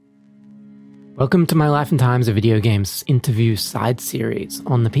Welcome to my Life and Times of Video Games interview side series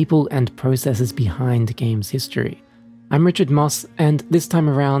on the people and processes behind games history. I'm Richard Moss, and this time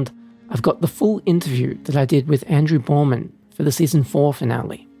around, I've got the full interview that I did with Andrew Borman for the Season 4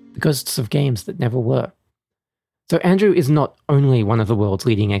 finale, The Ghosts of Games That Never Were. So Andrew is not only one of the world's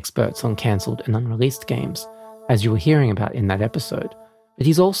leading experts on cancelled and unreleased games, as you were hearing about in that episode, but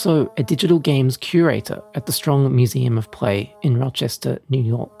he's also a digital games curator at the Strong Museum of Play in Rochester, New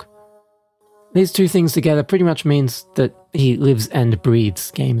York. These two things together pretty much means that he lives and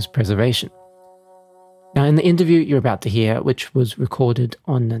breathes games preservation. Now, in the interview you're about to hear, which was recorded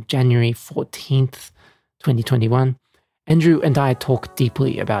on January 14th, 2021, Andrew and I talk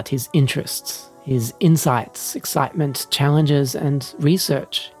deeply about his interests, his insights, excitement, challenges, and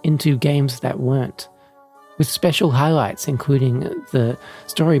research into games that weren't, with special highlights including the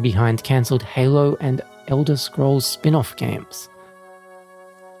story behind cancelled Halo and Elder Scrolls spin-off games.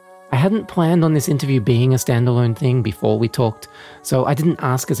 I hadn't planned on this interview being a standalone thing before we talked, so I didn't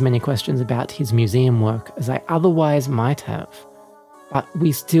ask as many questions about his museum work as I otherwise might have. But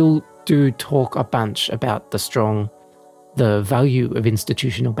we still do talk a bunch about the value of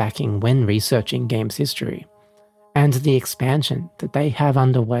institutional backing when researching games history, and the expansion that they have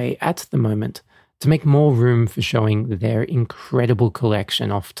underway at the moment to make more room for showing their incredible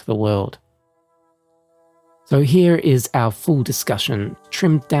collection off to the world. So here is our full discussion,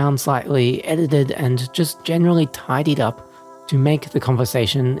 trimmed down slightly, edited, and just generally tidied up to make the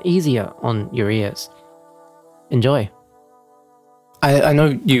conversation easier on your ears. Enjoy. I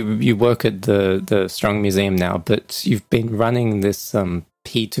know you work at the Strong Museum now, but you've been running this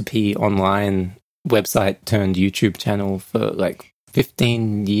PtoPOnline website turned YouTube channel for like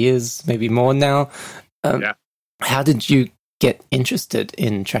 15 years, maybe more now. Yeah. How did you get interested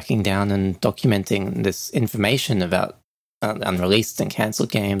in tracking down and documenting this information about unreleased and cancelled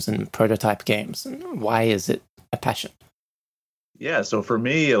games and prototype games? And why is it a passion? Yeah, so for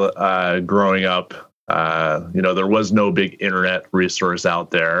me, growing up, there was no big internet resource out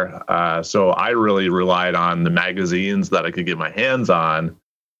there. So I really relied on the magazines that I could get my hands on.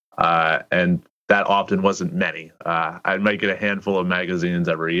 And that often wasn't many. I might get a handful of magazines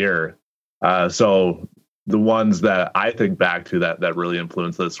every year. So the ones that I think back to that really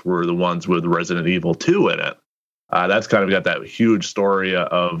influenced this were the ones with Resident Evil 2 in it. That's kind of got that huge story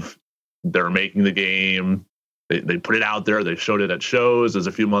of they're making the game. They put it out there. They showed it at shows. It's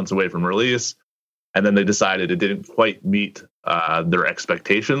a few months away from release. And then they decided it didn't quite meet their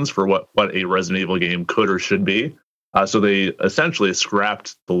expectations for what a Resident Evil game could or should be. So they essentially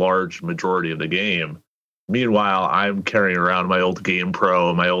scrapped the large majority of the game. Meanwhile, I'm carrying around my old Game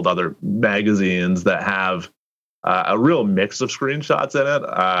Pro, my old other magazines that have a real mix of screenshots in it.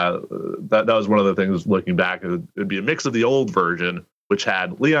 That was one of the things looking back. It would be a mix of the old version, which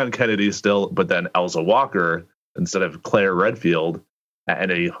had Leon Kennedy still, but then Elsa Walker instead of Claire Redfield,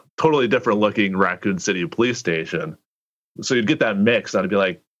 and a totally different looking Raccoon City police station. So you'd get that mix, and I'd be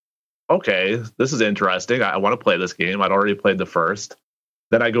like, okay, this is interesting. I want to play this game. I'd already played the first.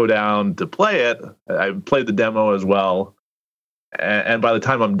 Then I go down to play it. I played the demo as well. And by the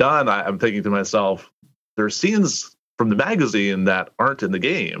time I'm done, I'm thinking to myself, there's scenes from the magazine that aren't in the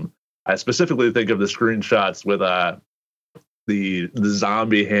game. I specifically think of the screenshots with the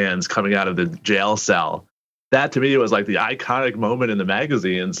zombie hands coming out of the jail cell. That to me was like the iconic moment in the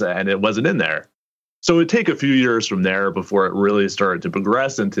magazines, and it wasn't in there. So it would take a few years from there before it really started to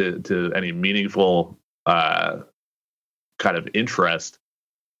progress into any meaningful kind of interest.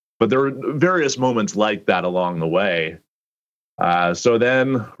 But there were various moments like that along the way. So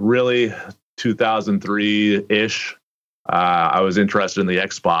then really 2003-ish, I was interested in the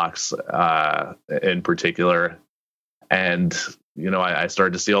Xbox in particular. And, I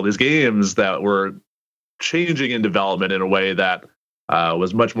started to see all these games that were changing in development in a way that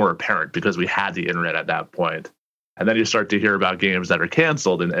was much more apparent because we had the internet at that point. And then you start to hear about games that are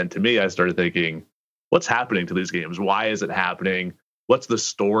canceled. And to me, I started thinking, what's happening to these games? Why is it happening? What's the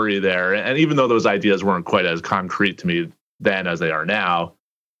story there? And even though those ideas weren't quite as concrete to me then as they are now,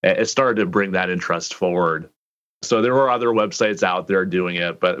 it started to bring that interest forward. So there were other websites out there doing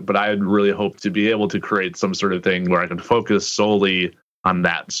it, but I had really hoped to be able to create some sort of thing where I could focus solely on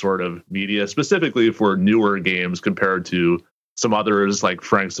that sort of media, specifically for newer games compared to some others like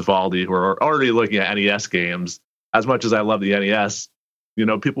Frank Cifaldi, who are already looking at NES games. As much as I love the NES,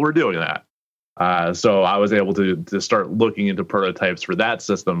 people were doing that. So I was able to start looking into prototypes for that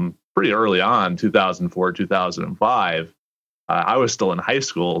system pretty early on, 2004, 2005. I was still in high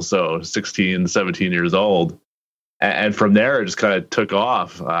school, so 16, 17 years old. And from there, it just kind of took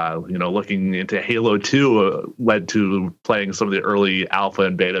off. Looking into Halo 2 led to playing some of the early alpha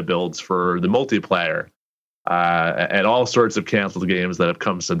and beta builds for the multiplayer, and all sorts of canceled games that have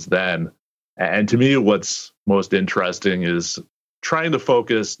come since then. And to me, what's most interesting is trying to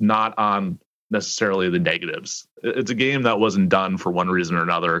focus not on necessarily the negatives. It's a game that wasn't done for one reason or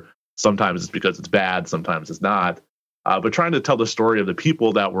another. Sometimes it's because it's bad, sometimes it's not. But trying to tell the story of the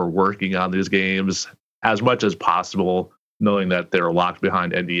people that were working on these games as much as possible, knowing that they're locked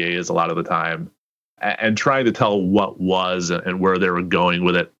behind NDAs a lot of the time, and trying to tell what was and where they were going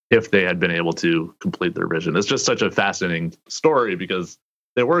with it if they had been able to complete their vision. It's just such a fascinating story because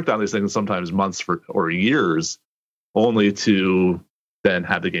they worked on these things sometimes months or years, only to then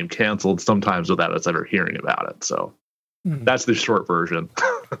have the game canceled, sometimes without us ever hearing about it. So that's the short version.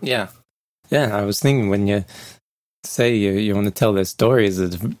 Yeah. I was thinking when you say you want to tell their stories,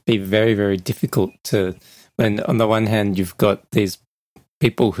 it'd be very, very difficult to, when on the one hand you've got these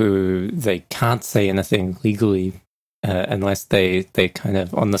people who they can't say anything legally unless they kind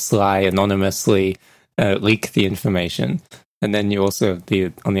of on the sly anonymously leak the information, and then you also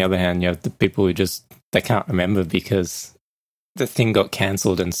on the other hand you have the people who just they can't remember because the thing got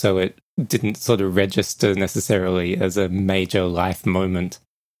cancelled and so it didn't sort of register necessarily as a major life moment.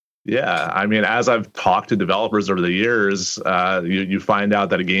 Yeah, I mean, as I've talked to developers over the years, you find out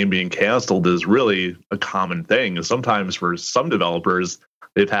that a game being canceled is really a common thing. Sometimes for some developers,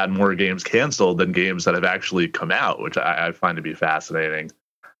 they've had more games canceled than games that have actually come out, which I find to be fascinating.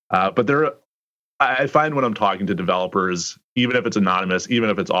 But I find when I'm talking to developers, even if it's anonymous, even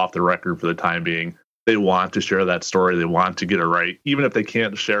if it's off the record for the time being, they want to share that story. They want to get it right. Even if they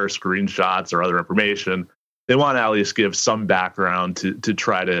can't share screenshots or other information, they want to at least give some background to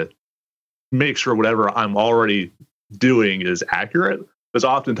try to make sure whatever I'm already doing is accurate. Because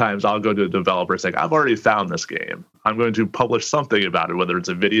oftentimes I'll go to a developer saying, I've already found this game. I'm going to publish something about it, whether it's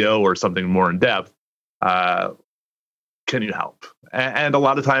a video or something more in depth. Can you help? And a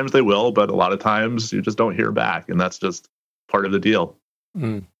lot of times they will, but a lot of times you just don't hear back. And that's just part of the deal.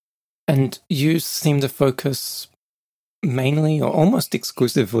 Mm. And you seem to focus mainly or almost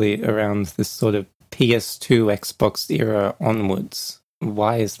exclusively around this sort of PS2, Xbox era onwards.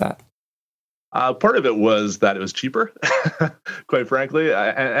 Why is that? Part of it was that it was cheaper, quite frankly.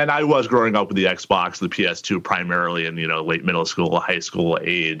 And I was growing up with the Xbox, the PS2 primarily in, late middle school, high school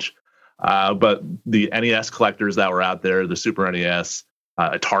age. But the NES collectors that were out there, the Super NES,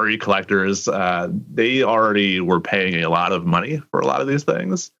 Atari collectors, they already were paying a lot of money for a lot of these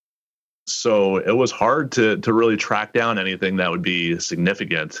things. So it was hard to really track down anything that would be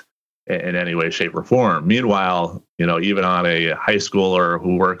significant in any way, shape, or form. Meanwhile, even on a high schooler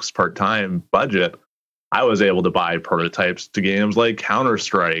who works part-time budget, I was able to buy prototypes to games like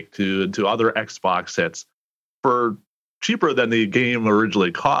Counter-Strike, to other Xbox hits for cheaper than the game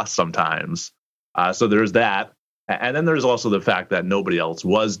originally cost sometimes. So there's that. And then there's also the fact that nobody else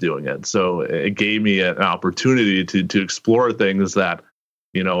was doing it. So it gave me an opportunity to explore things that,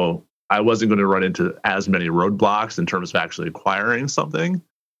 I wasn't going to run into as many roadblocks in terms of actually acquiring something.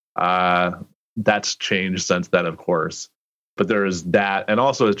 That's changed since then, of course. But there's that. And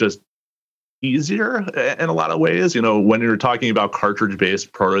also it's just easier in a lot of ways. When you're talking about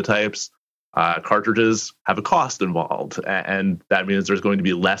cartridge-based prototypes, cartridges have a cost involved. And that means there's going to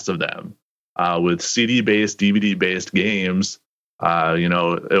be less of them. With CD-based, DVD-based games,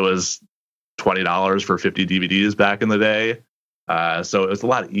 it was $20 for 50 DVDs back in the day. So it's a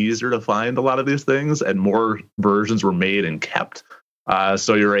lot easier to find a lot of these things, and more versions were made and kept.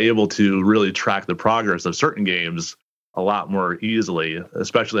 So you're able to really track the progress of certain games a lot more easily,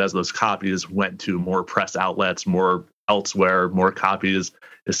 especially as those copies went to more press outlets, more elsewhere, more copies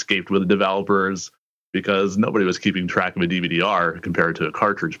escaped with the developers, because nobody was keeping track of a DVD-R compared to a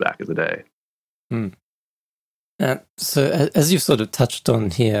cartridge back in the day. So as you've sort of touched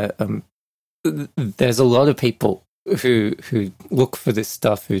on here, there's a lot of people who look for this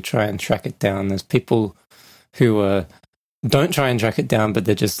stuff, who try and track it down. There's people who don't try and track it down, but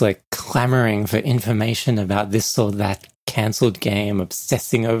they're just like clamoring for information about this or that cancelled game,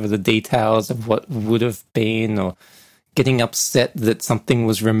 obsessing over the details of what would have been, or getting upset that something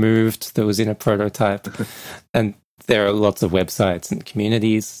was removed that was in a prototype. And there are lots of websites and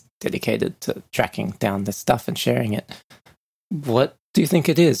communities dedicated to tracking down this stuff and sharing it. What do you think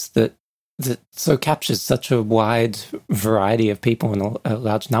it is that so captures such a wide variety of people and a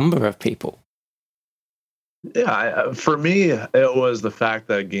large number of people? Yeah, for me, it was the fact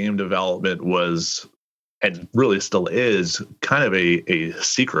that game development was, and really still is, kind of a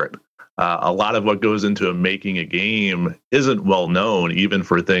secret. A lot of what goes into making a game isn't well known, even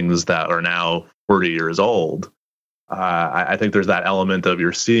for things that are now 40 years old. I think there's that element of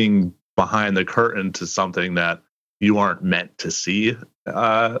you're seeing behind the curtain to something that you aren't meant to see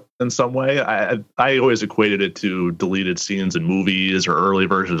in some way. I always equated it to deleted scenes in movies or early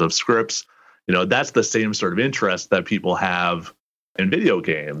versions of scripts. That's the same sort of interest that people have in video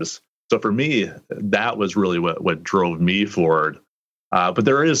games. So for me, that was really what drove me forward. But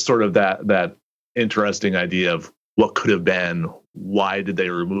there is sort of that interesting idea of what could have been. Why did they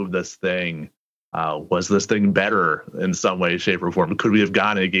remove this thing? Was this thing better in some way, shape, or form? Could we have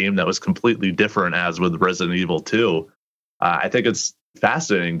gotten a game that was completely different, as with Resident Evil 2? I think it's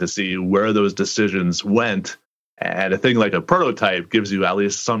fascinating to see where those decisions went. And a thing like a prototype gives you at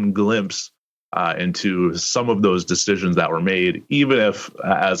least some glimpse into some of those decisions that were made, even if,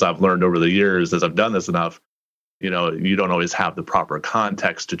 as I've learned over the years, as I've done this enough, you don't always have the proper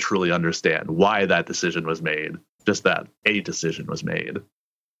context to truly understand why that decision was made, just that a decision was made.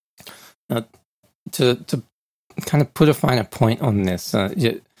 To kind of put a finer point on this,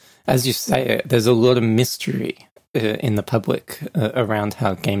 as you say, there's a lot of mystery in the public around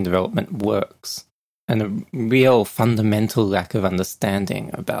how game development works, and a real fundamental lack of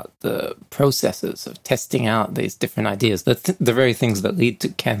understanding about the processes of testing out these different ideas, the very things that lead to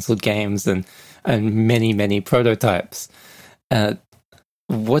cancelled games and many, many prototypes.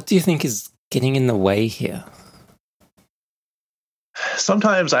 What do you think is getting in the way here?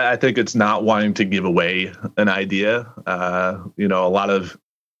 Sometimes I think it's not wanting to give away an idea. A lot of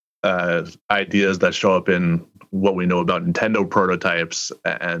ideas that show up in what we know about Nintendo prototypes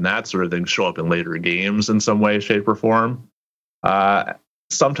and that sort of thing show up in later games in some way, shape, or form.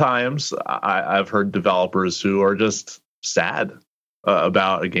 Sometimes I've heard developers who are just sad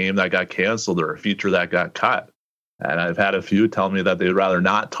about a game that got canceled or a feature that got cut. And I've had a few tell me that they'd rather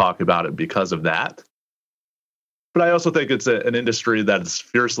not talk about it because of that. But I also think it's an industry that's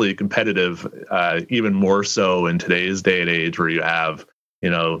fiercely competitive, even more so in today's day and age, where you have,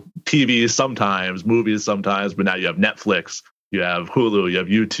 TV sometimes, movies sometimes, but now you have Netflix, you have Hulu, you have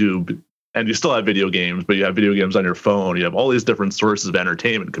YouTube, and you still have video games, but you have video games on your phone. You have all these different sources of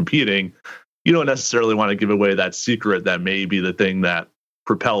entertainment competing. You don't necessarily want to give away that secret that may be the thing that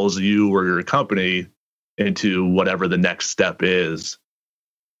propels you or your company into whatever the next step is.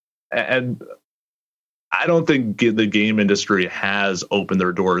 And I don't think the game industry has opened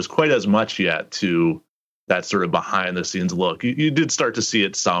their doors quite as much yet to that sort of behind the scenes look. You did start to see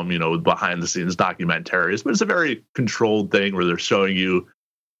it some, with behind the scenes documentaries, but it's a very controlled thing where they're showing you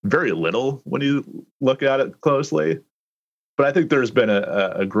very little when you look at it closely. But I think there's been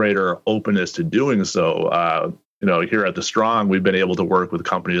a greater openness to doing so. Here at The Strong, we've been able to work with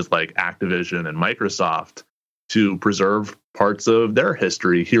companies like Activision and Microsoft to preserve parts of their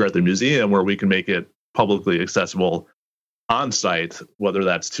history here at the museum, where we can make it publicly accessible on site, whether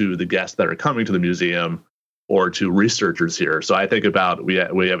that's to the guests that are coming to the museum or to researchers here. So I think about we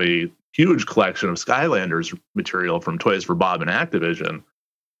have a huge collection of Skylanders material from Toys for Bob and Activision,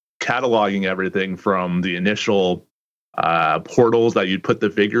 cataloging everything from the initial portals that you'd put the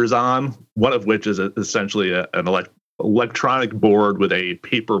figures on, one of which is essentially an electronic board with a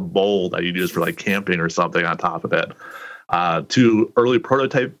paper bowl that you'd use for like camping or something on top of it, to early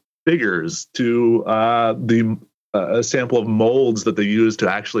prototype figures, to a sample of molds that they used to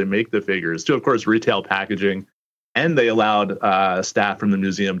actually make the figures, to, of course, retail packaging. And they allowed staff from the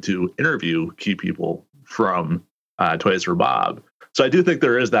museum to interview key people from Toys for Bob. So I do think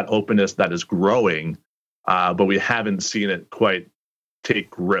there is that openness that is growing, but we haven't seen it quite take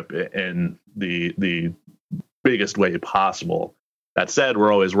grip in the biggest way possible. That said,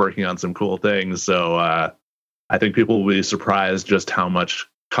 we're always working on some cool things. So I think people will be surprised just how much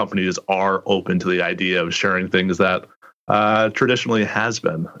companies are open to the idea of sharing things that traditionally has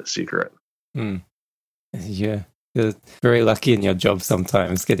been a secret. Yeah, you're very lucky in your job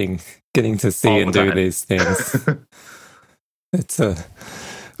sometimes, getting to see and do these things.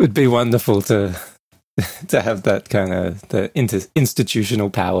 Would be wonderful to have that kind of the institutional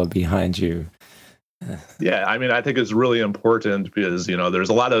power behind you. Yeah, I mean, I think it's really important because, there's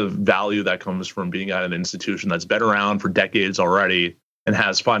a lot of value that comes from being at an institution that's been around for decades already and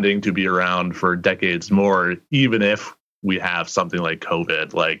has funding to be around for decades more, even if we have something like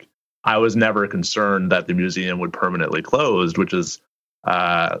COVID. Like, I was never concerned that the museum would permanently close, which is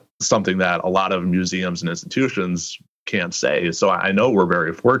something that a lot of museums and institutions can't say. So I know we're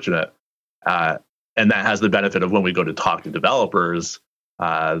very fortunate. And that has the benefit of when we go to talk to developers,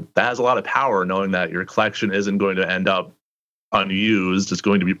 that has a lot of power, knowing that your collection isn't going to end up unused. It's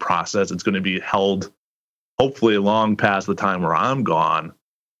going to be processed. It's going to be held hopefully long past the time where I'm gone.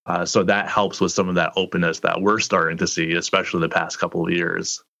 So that helps with some of that openness that we're starting to see, especially the past couple of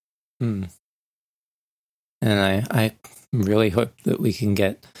years. And I really hope that we can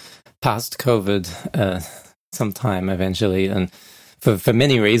get past COVID sometime eventually, and for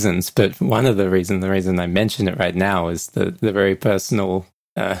many reasons. But one of the reason I mention it right now is the very personal,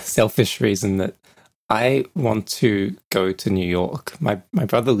 selfish reason that I want to go to New York. My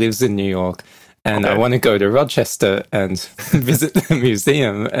brother lives in New York, and I want to go to Rochester and visit the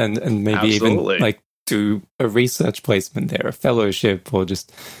museum and maybe even like do a research placement there, a fellowship, or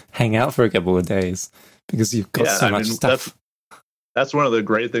just hang out for a couple of days, because you've got so much stuff. That's one of the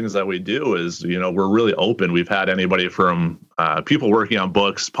great things that we do is, we're really open. We've had anybody from people working on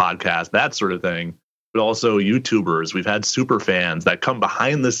books, podcasts, that sort of thing, but also YouTubers. We've had super fans that come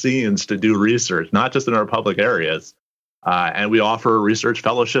behind the scenes to do research, not just in our public areas. And we offer research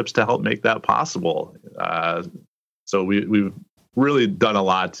fellowships to help make that possible. So we've really done a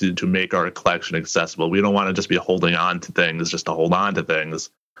lot to make our collection accessible. We don't want to just be holding on to things just to hold on to things.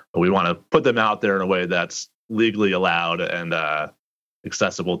 But we want to put them out there in a way that's legally allowed and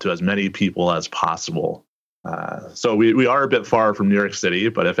accessible to as many people as possible. So we are a bit far from New York City,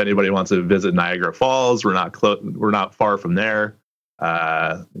 but if anybody wants to visit Niagara Falls, we're not far from there.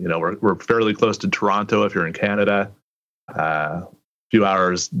 We're fairly close to Toronto if you're in Canada. Few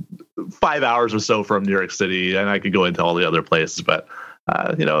hours, 5 hours or so from New York City, and I could go into all the other places, but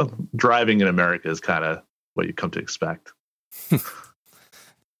driving in America is kind of what you come to expect.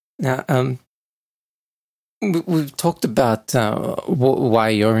 Now, we've talked about why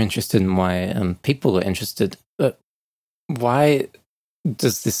you're interested and why people are interested, but why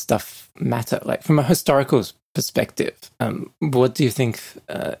does this stuff matter? Like, from a historical perspective, what do you think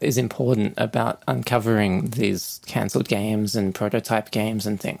is important about uncovering these cancelled games and prototype games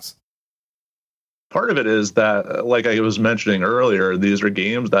and things? Part of it is that, like I was mentioning earlier, these are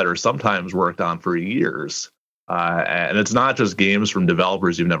games that are sometimes worked on for years. And it's not just games from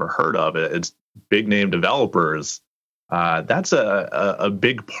developers you've never heard of. It's big name developers. That's a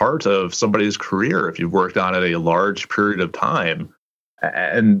big part of somebody's career if you've worked on it a large period of time.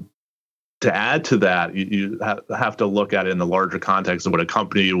 And to add to that, you have to look at it in the larger context of what a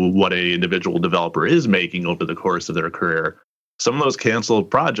company, what an individual developer is making over the course of their career. Some of those canceled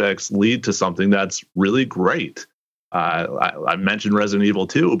projects lead to something that's really great. I mentioned Resident Evil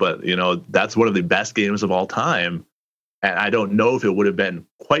 2, but that's one of the best games of all time. And I don't know if it would have been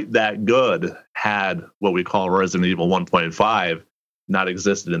quite that good had what we call Resident Evil 1.5 not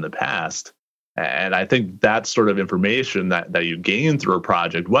existed in the past. And I think that sort of information that you gain through a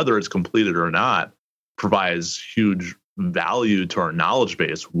project, whether it's completed or not, provides huge value to our knowledge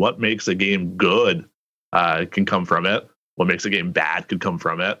base. What makes a game good can come from it. What makes a game bad could come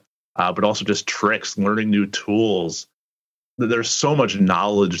from it. But also just tricks, learning new tools. There's so much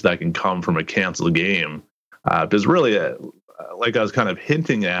knowledge that can come from a canceled game. Because really, like I was kind of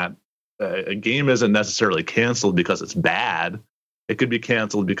hinting at, a game isn't necessarily canceled because it's bad. It could be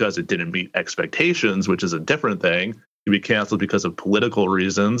canceled because it didn't meet expectations, which is a different thing. It could be canceled because of political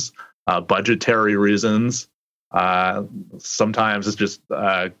reasons, budgetary reasons. Sometimes it's just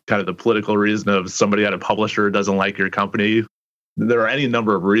kind of the political reason of somebody at a publisher doesn't like your company. There are any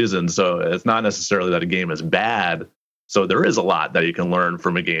number of reasons. So it's not necessarily that a game is bad. So there is a lot that you can learn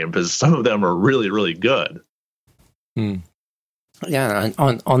from a game because some of them are really, really good. Yeah,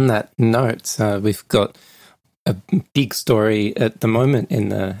 and on that note, we've got a big story at the moment in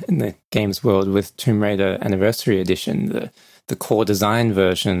the games world with Tomb Raider Anniversary Edition, the core design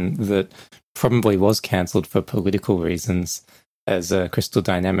version that probably was cancelled for political reasons, as Crystal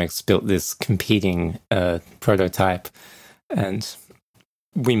Dynamics built this competing prototype, and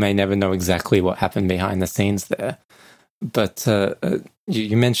we may never know exactly what happened behind the scenes there. But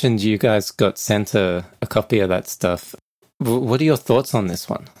you mentioned you guys got sent a copy of that stuff. What are your thoughts on this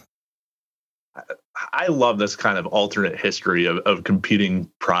one? I love this kind of alternate history of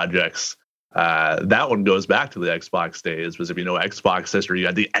competing projects. That one goes back to the Xbox days, because if you know Xbox history, you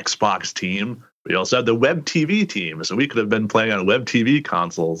had the Xbox team, but you also had the Web TV team. So we could have been playing on Web TV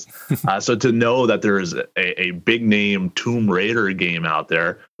consoles. So to know that there is a big name Tomb Raider game out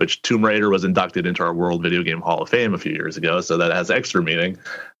there, which Tomb Raider was inducted into our World Video Game Hall of Fame a few years ago, so that has extra meaning.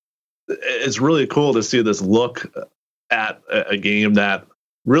 It's really cool to see this look at a game that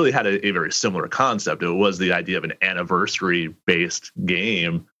really had a very similar concept. It was the idea of an anniversary-based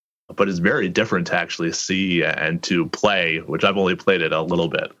game, but it's very different to actually see and to play, which I've only played it a little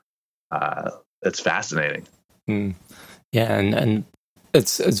bit. It's fascinating. Yeah, and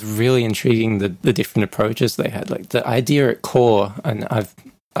it's really intriguing the different approaches they had. Like the idea at core, and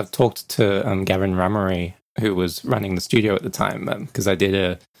I've talked to Gavin Rummery, who was running the studio at the time, because I did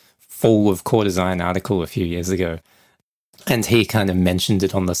a full of core design article a few years ago. And he kind of mentioned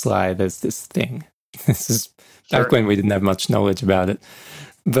it on the slide as this thing This is back when we didn't have much knowledge about it.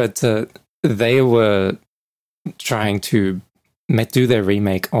 But they were trying to do their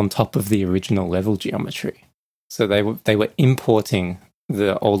remake on top of the original level geometry. So they were importing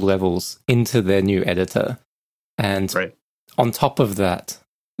the old levels into their new editor, and on top of that,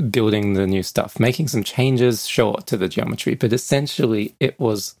 building the new stuff, making some changes, sure, to the geometry, but essentially it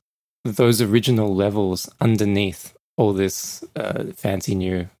was those original levels underneath all this fancy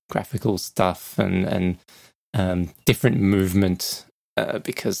new graphical stuff and different movement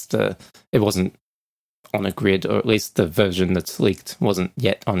because it wasn't on a grid, or at least the version that's leaked wasn't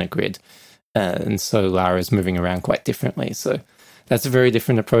yet on a grid. And so Lara's moving around quite differently. So that's a very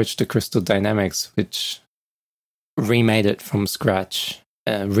different approach to Crystal Dynamics, which remade it from scratch,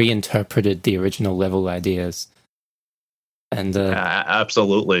 reinterpreted the original level ideas. And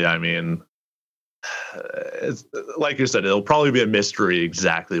absolutely. I mean, it's, like you said, it'll probably be a mystery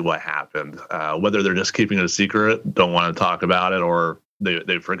exactly what happened. Whether they're just keeping it a secret, don't want to talk about it, or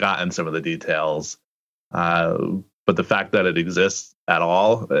they've forgotten some of the details. But the fact that it exists at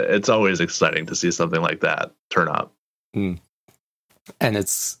all, it's always exciting to see something like that turn up. Mm. And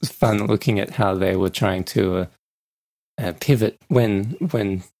it's fun looking at how they were trying to pivot when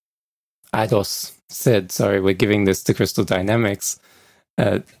Eidos said, sorry, we're giving this to Crystal Dynamics.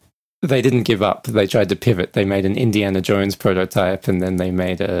 They didn't give up. They tried to pivot. They made an Indiana Jones prototype, and then they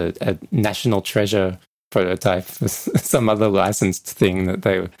made a National Treasure prototype for some other licensed thing that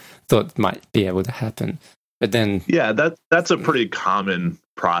they thought might be able to happen. But then, yeah, that's a pretty common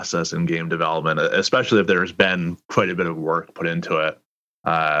process in game development, especially if there's been quite a bit of work put into it.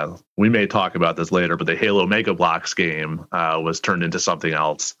 We may talk about this later, but the Halo Mega Bloks game was turned into something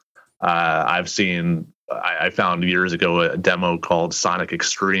else. I found years ago a demo called Sonic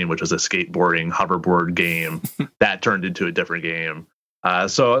Extreme, which was a skateboarding hoverboard game that turned into a different game.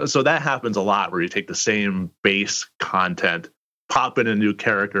 So that happens a lot, where you take the same base content, pop in a new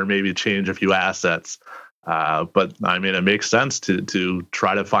character, maybe change a few assets. But I mean, it makes sense to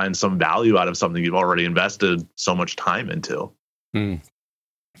try to find some value out of something you've already invested so much time into. Mm.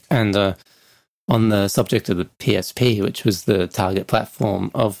 And on the subject of the PSP, which was the target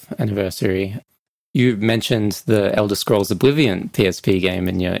platform of Anniversary, you mentioned the Elder Scrolls Oblivion PSP game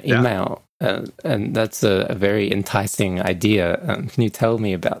in your email, and that's a very enticing idea. Can you tell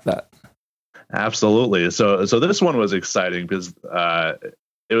me about that? Absolutely. So this one was exciting because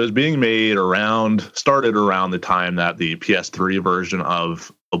it was being started around the time that the PS3 version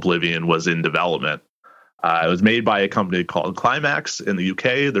of Oblivion was in development. It was made by a company called Climax in the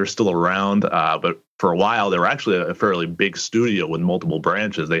UK. They're still around, but for a while, they were actually a fairly big studio with multiple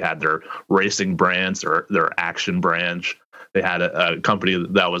branches. They had their racing branch, or their action branch. They had a company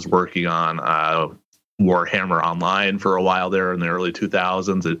that was working on Warhammer Online for a while there in the early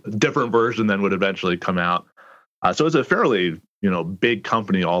 2000s. A different version then would eventually come out. So it's a fairly big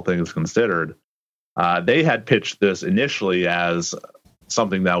company, all things considered. They had pitched this initially as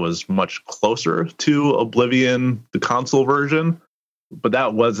something that was much closer to Oblivion, the console version, but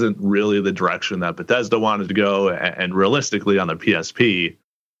that wasn't really the direction that Bethesda wanted to go. And realistically, on the PSP,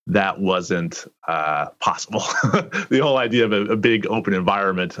 that wasn't possible. The whole idea of a big open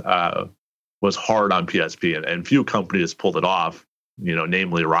environment was hard on PSP, and few companies pulled it off.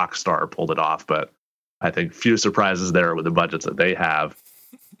 Namely Rockstar pulled it off, but I think few surprises there with the budgets that they have.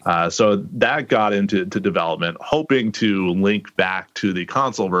 So that got into development, hoping to link back to the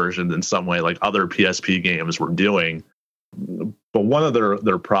console version in some way, like other PSP games were doing. But one of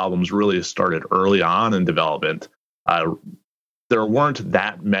their problems really started early on in development. There weren't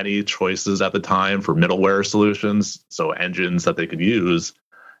that many choices at the time for middleware solutions, so engines that they could use.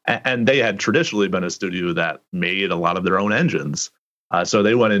 And they had traditionally been a studio that made a lot of their own engines. So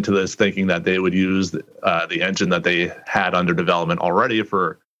they went into this thinking that they would use the engine that they had under development already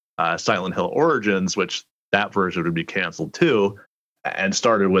for Silent Hill Origins, which that version would be canceled too, and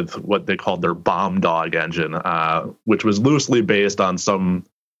started with what they called their Bomb Dog engine, which was loosely based on some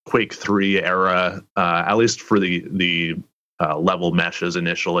Quake 3 era, at least for the level meshes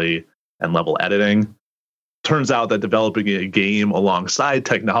initially and level editing. Turns out that developing a game alongside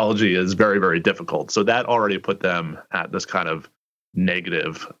technology is very, very difficult. So that already put them at this kind of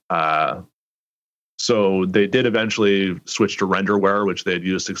negative. So they did eventually switch to renderware, which they had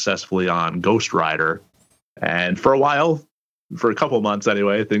used successfully on Ghost Rider. And for a while, for a couple of months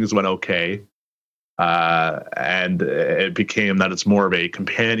anyway, things went okay. And it became that it's more of a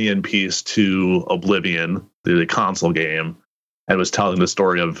companion piece to Oblivion, the console game, and was telling the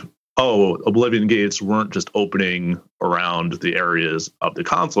story of, Oblivion gates weren't just opening around the areas of the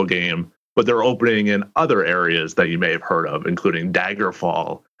console game, but they're opening in other areas that you may have heard of, including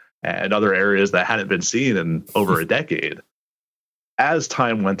Daggerfall and other areas that hadn't been seen in over a decade. As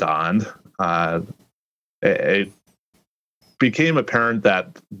time went on, it became apparent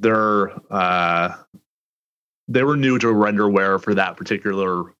that they were new to renderware for that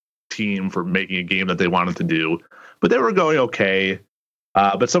particular team for making a game that they wanted to do, but they were going okay.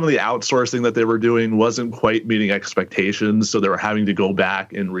 But some of the outsourcing that they were doing wasn't quite meeting expectations, so they were having to go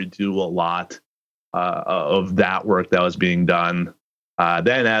back and redo a lot of that work that was being done.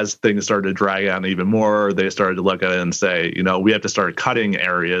 Then as things started to drag on even more, they started to look at it and say, we have to start cutting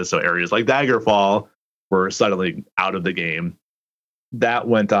areas. So areas like Daggerfall were suddenly out of the game. That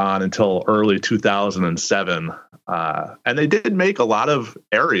went on until early 2007. And they did make a lot of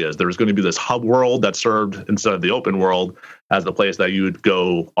areas. There was going to be this hub world that served, instead of the open world, as the place that you would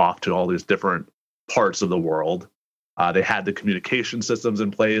go off to all these different parts of the world. They had the communication systems in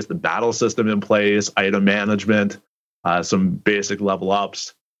place, the battle system in place, item management, some basic level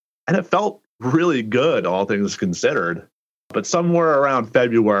ups. And it felt really good, all things considered. But somewhere around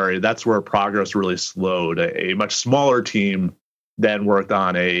February, that's where progress really slowed. A much smaller team then worked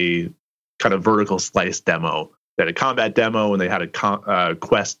on a kind of vertical slice demo. They had a combat demo and they had a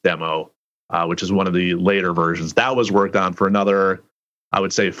quest demo, which is one of the later versions. That was worked on for another, I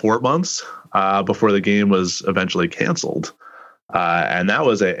would say, 4 months before the game was eventually canceled. And that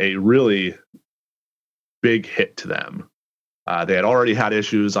was a really big hit to them. They had already had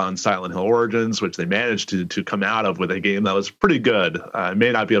issues on Silent Hill Origins, which they managed to come out of with a game that was pretty good. It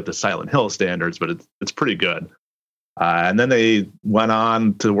may not be up to Silent Hill standards, but it's pretty good. And then they went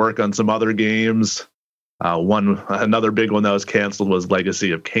on to work on some other games. Another big one that was canceled was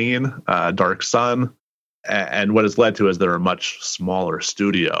Legacy of Kain, Dark Sun. And what it's led to is they're a much smaller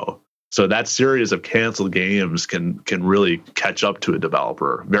studio. So that series of canceled games can really catch up to a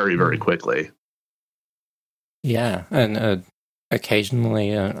developer very, very quickly. Yeah, and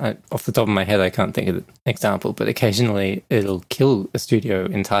occasionally, off the top of my head, I can't think of an example, but occasionally it'll kill a studio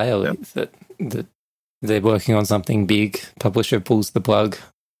entirely. Yep. That they're working on something big, publisher pulls the plug,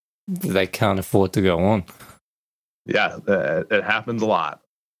 they can't afford to go on. Yeah, it happens a lot.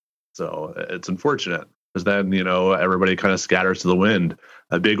 So it's unfortunate, because then, everybody kind of scatters to the wind.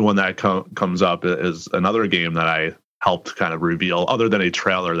 A big one that comes up is another game that I helped kind of reveal, other than a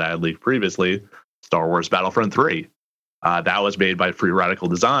trailer that I leaked previously, Star Wars Battlefront 3. That was made by Free Radical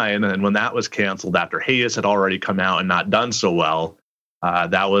Design, and when that was canceled after Hades had already come out and not done so well,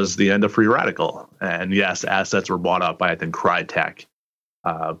 that was the end of Free Radical. And yes, assets were bought up by, I think, Crytek.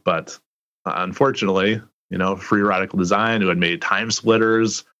 But unfortunately, Free Radical Design, who had made Time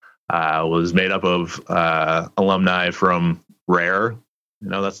Splitters, was made up of alumni from Rare.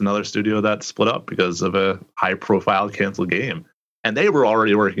 That's another studio that split up because of a high-profile canceled game. And they were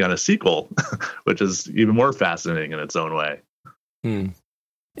already working on a sequel, which is even more fascinating in its own way. Yeah,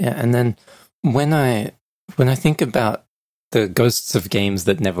 and then when I think about the ghosts of games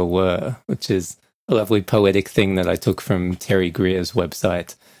that never were, which is a lovely poetic thing that I took from Terry Greer's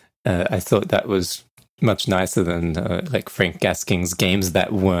website, I thought that was much nicer than like Frank Gasking's Games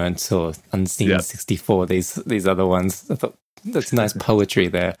That Weren't or Unseen 64, these other ones. I thought that's nice poetry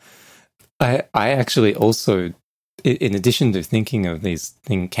there. I actually also, in addition to thinking of these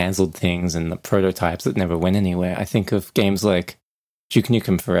cancelled things and the prototypes that never went anywhere, I think of games like Duke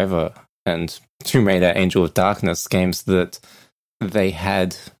Nukem Forever and Tomb Raider Angel of Darkness, games that they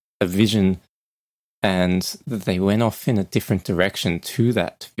had a vision and they went off in a different direction to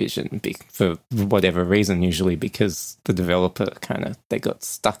that vision for whatever reason, usually because the developer they got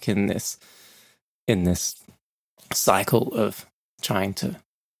stuck in this cycle of trying to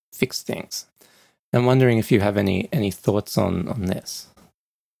fix things. I'm wondering if you have any thoughts on this.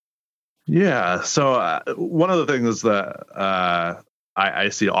 Yeah, so one of the things that I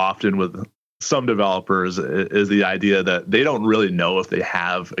see often with some developers is the idea that they don't really know if they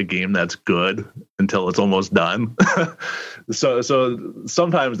have a game that's good until it's almost done. So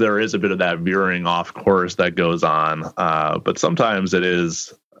sometimes there is a bit of that veering off course that goes on, but sometimes it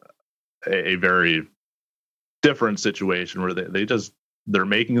is a very different situation where they're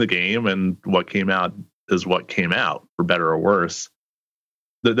making the game and what came out is what came out, for better or worse.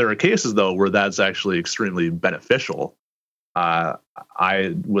 There are cases, though, where that's actually extremely beneficial.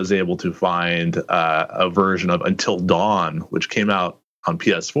 I was able to find a version of Until Dawn, which came out on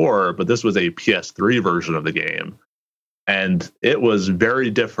PS4, but this was a PS3 version of the game. And it was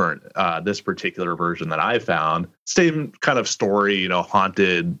very different, this particular version that I found. Same kind of story,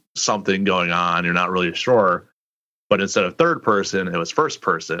 haunted, something going on, you're not really sure. But instead of third person, it was first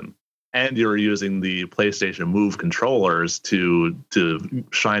person. And you were using the PlayStation Move controllers to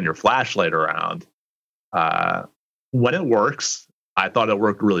shine your flashlight around. When it works, I thought it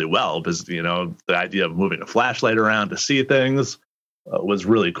worked really well because, the idea of moving a flashlight around to see things was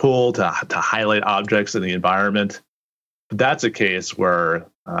really cool to highlight objects in the environment. But that's a case where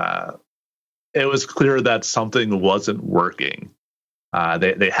it was clear that something wasn't working.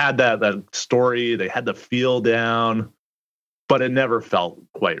 They had that story, they had the feel down, but it never felt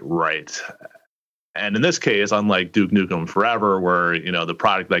quite right. And in this case, unlike Duke Nukem Forever, where the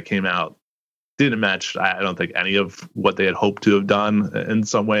product that came out didn't match, I don't think, any of what they had hoped to have done in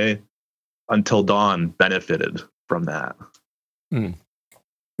some way, Until Dawn benefited from that. And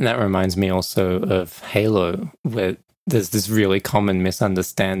that reminds me also of Halo, where there's this really common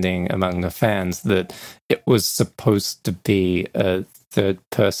misunderstanding among the fans that it was supposed to be a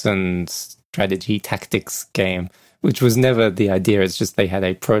third-person strategy tactics game, which was never the idea. It's just they had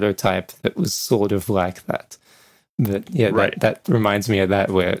a prototype that was sort of like that. But yeah, right. that reminds me of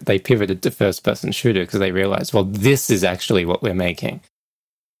that, where they pivoted to first-person shooter because they realized, well, this is actually what we're making.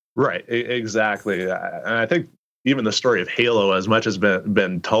 Right, exactly. And I think even the story of Halo, as much as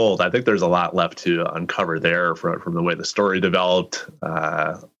been told, I think there's a lot left to uncover there from the way the story developed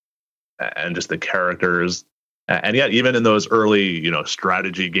and just the characters. And yet, even in those early,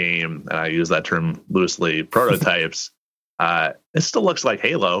 strategy game, and I use that term loosely, prototypes, it still looks like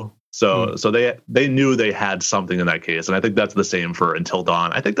Halo. So they knew they had something in that case. And I think that's the same for Until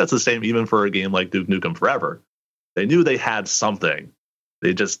Dawn. I think that's the same even for a game like Duke Nukem Forever. They knew they had something.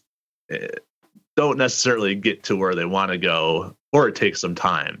 They just don't necessarily get to where they want to go, or it takes some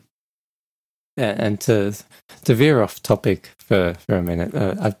time. Yeah, and to veer off topic for a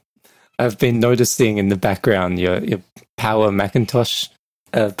minute, I've been noticing in the background your Power Macintosh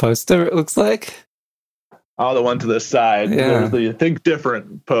poster, it looks like. Oh, the one to the side. Yeah. There's the Think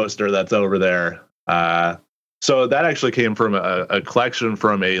Different poster that's over there. So that actually came from a collection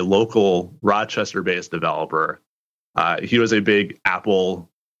from a local Rochester-based developer. He was a big Apple,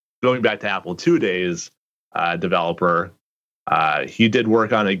 going back to Apple II days, developer. He did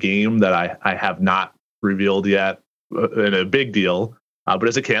work on a game that I have not revealed yet, in a big deal, but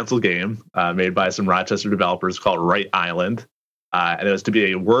it's a canceled game made by some Rochester developers called Right Island. And it was to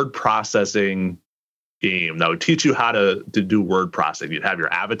be a word processing game that would teach you how to do word processing. You'd have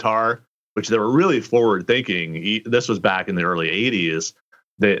your avatar, which they were really forward thinking. This was back in the early 80s.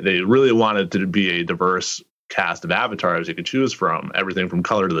 They really wanted to be a diverse cast of avatars you could choose from, everything from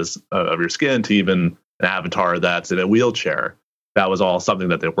color to this of your skin to even an avatar that's in a wheelchair. That was all something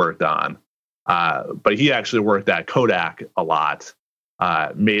that they worked on. But he actually worked at Kodak a lot,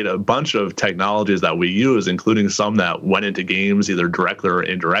 made a bunch of technologies that we use, including some that went into games either directly or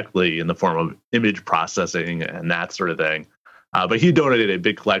indirectly in the form of image processing and that sort of thing. But he donated a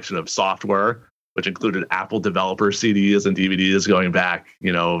big collection of software, which included Apple developer CDs and DVDs going back,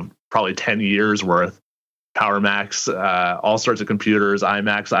 probably 10 years worth, Power Macs, all sorts of computers,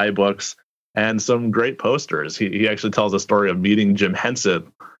 iMacs, iBooks, and some great posters. He actually tells a story of meeting Jim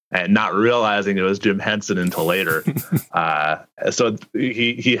Henson and not realizing it was Jim Henson until later. So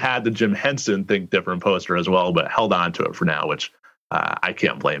he had the Jim Henson Think Different poster as well, but held on to it for now, which I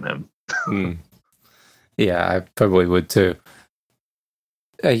can't blame him. Yeah, I probably would too.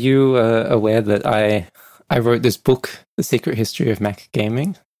 Are you aware that I wrote this book, The Secret History of Mac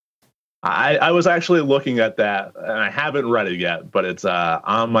Gaming? I was actually looking at that, and I haven't read it yet, but it's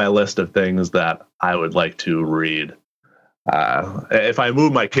on my list of things that I would like to read. If I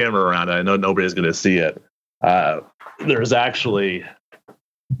move my camera around, I know nobody's going to see it. There's actually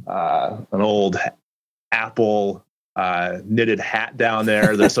an old Apple knitted hat down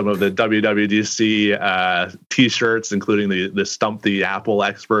there. There's some of the WWDC T-shirts, including the Stump the Apple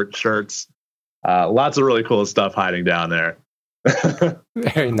Expert shirts. Lots of really cool stuff hiding down there.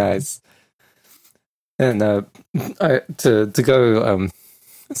 Very nice. And to go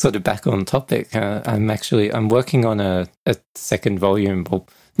sort of back on topic, I'm working on a second volume. Well,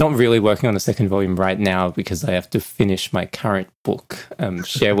 not really working on a second volume right now because I have to finish my current book,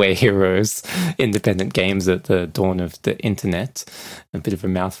 Shareware Heroes, Independent Games at the Dawn of the Internet. A bit of a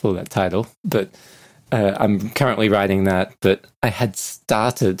mouthful, that title. But I'm currently writing that, but I had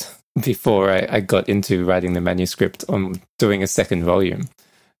started before I got into writing the manuscript on doing a second volume.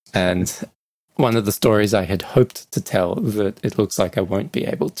 And one of the stories I had hoped to tell that it looks like I won't be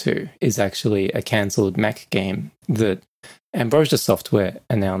able to is actually a cancelled Mac game that Ambrosia Software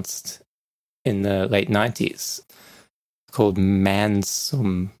announced in the late 90s called Manse.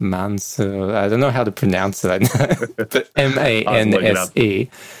 I don't know how to pronounce it, but Manse.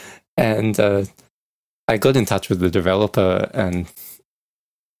 And I got in touch with the developer, and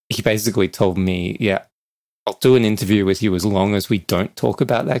he basically told me, yeah, I'll do an interview with you as long as we don't talk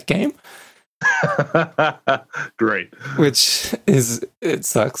about that game. Great. Which is, it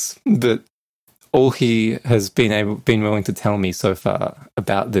sucks, but all he has been willing to tell me so far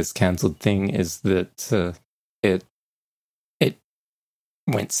about this cancelled thing is that it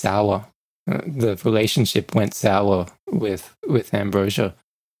went sour. The relationship went sour with Ambrosia,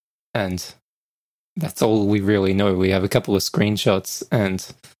 and that's all we really know. We have a couple of screenshots and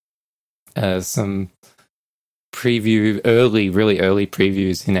some really early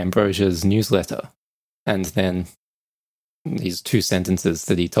previews in Ambrosia's newsletter, and then these 2 sentences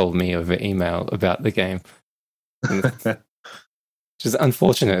that he told me over email about the game. Which is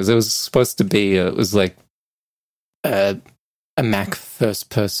unfortunate. It was supposed to be, it was like a Mac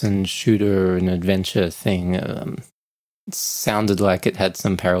first-person shooter and adventure thing. It sounded like it had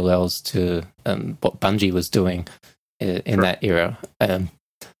some parallels to what Bungie was doing in that era,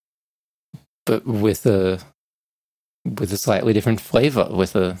 but with a slightly different flavor,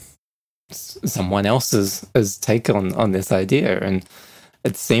 with someone else's take on this idea, and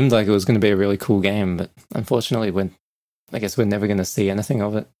it seemed like it was going to be a really cool game, but unfortunately, I guess we're never going to see anything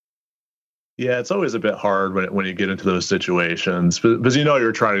of it. Yeah, it's always a bit hard when you get into those situations, because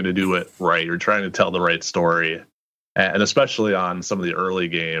you're trying to do it right. You're trying to tell the right story, and especially on some of the early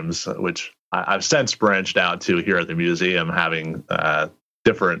games, which I've since branched out to here at the museum, having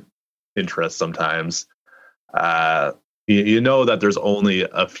different interests sometimes. You know that there's only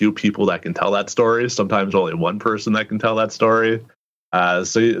a few people that can tell that story. Sometimes only one person that can tell that story.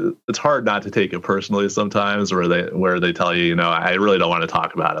 So it's hard not to take it personally sometimes, where they tell you, I really don't want to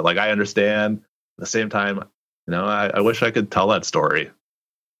talk about it. Like, I understand. At the same time, I wish I could tell that story.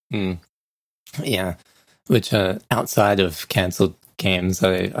 Yeah, which outside of cancelled games,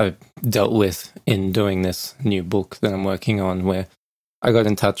 I dealt with in doing this new book that I'm working on, where I got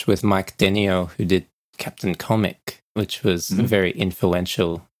in touch with Mike Denio, who did Captain Comic, which was a very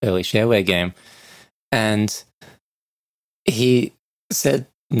influential early shareware game. And he said,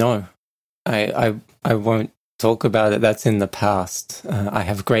 no, I won't talk about it. That's in the past. I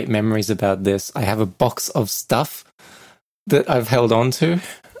have great memories about this. I have a box of stuff that I've held on to,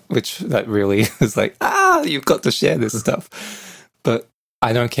 which that really is like, you've got to share this stuff. But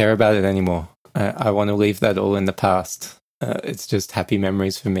I don't care about it anymore. I want to leave that all in the past. It's just happy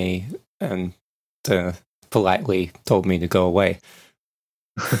memories for me, and politely told me to go away.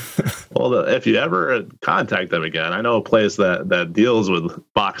 Well, if you ever contact them again, I know a place that deals with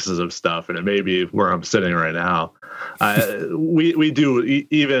boxes of stuff, and it may be where I'm sitting right now. We do,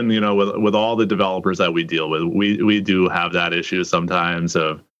 even with all the developers that we deal with, we do have that issue sometimes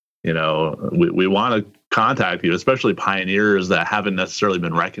of we want to contact you, especially pioneers that haven't necessarily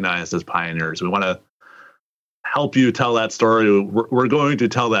been recognized as pioneers. We want to help you tell that story. We're going to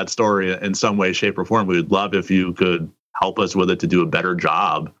tell that story in some way, shape, or form. We would love if you could help us with it to do a better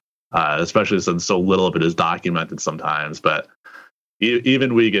job, especially since so little of it is documented sometimes. But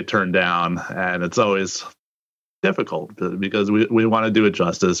even we get turned down, and it's always difficult because we want to do it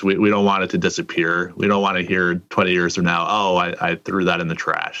justice. We don't want it to disappear. We don't want to hear 20 years from now, I threw that in the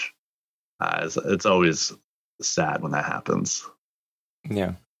trash. It's always sad when that happens.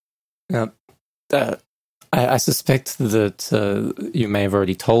 Yeah. Now, I suspect that you may have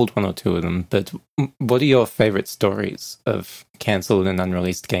already told one or two of them, but what are your favorite stories of cancelled and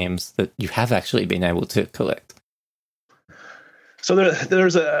unreleased games that you have actually been able to collect? So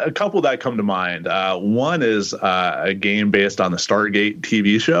there's a couple that come to mind. One is a game based on the Stargate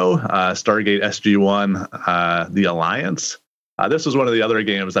TV show, Stargate SG-1, The Alliance. This was one of the other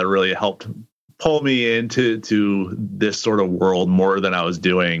games that really helped pull me into this sort of world more than I was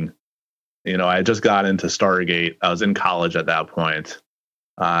doing. I just got into Stargate. I was in college at that point.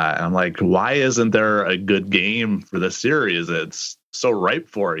 And I'm like, why isn't there a good game for this series? It's so ripe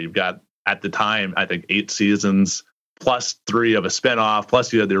for it. You've got, at the time, I think 8 seasons, plus 3 of a spinoff,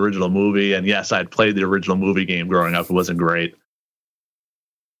 plus you had the original movie. And yes, I'd played the original movie game growing up. It wasn't great.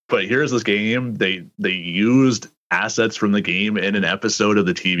 But here's this game. They used assets from the game in an episode of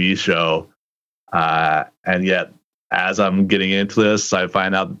the TV show. And yet, as I'm getting into this, I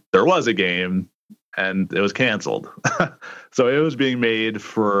find out there was a game and it was canceled. So it was being made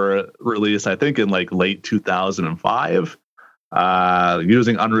for release, I think, in like late 2005,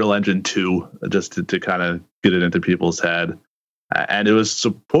 using Unreal Engine 2, just to kind of get it into people's head. And it was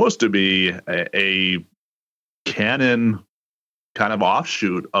supposed to be a canon kind of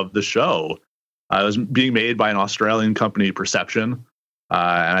offshoot of the show. It was being made by an Australian company, Perception.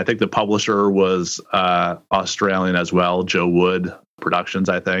 And I think the publisher was Australian as well, Joe Wood Productions,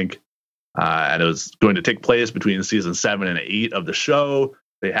 I think. And it was going to take place between season 7 and 8 of the show.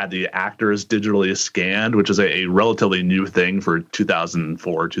 They had the actors digitally scanned, which is a relatively new thing for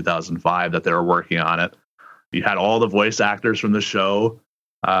 2004, 2005 that they were working on it. You had all the voice actors from the show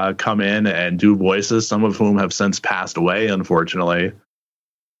come in and do voices, some of whom have since passed away, unfortunately.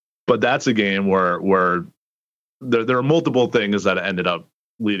 But that's a game where there are multiple things that ended up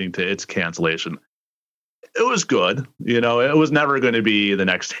leading to its cancellation. It was good. It was never going to be the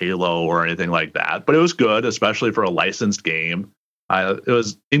next Halo or anything like that, but it was good, especially for a licensed game. It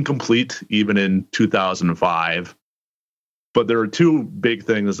was incomplete even in 2005. But there were two big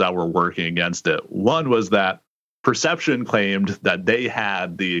things that were working against it. One was that Perception claimed that they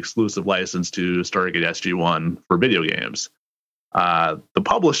had the exclusive license to Stargate SG-1 for video games. The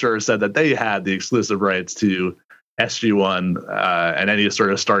publisher said that they had the exclusive rights to SG-1 and any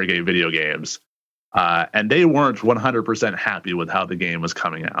sort of Stargate video games. And they weren't 100% happy with how the game was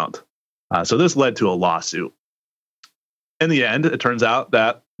coming out. So this led to a lawsuit. In the end, it turns out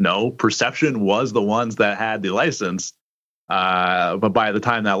that no, Perception was the ones that had the license. But by the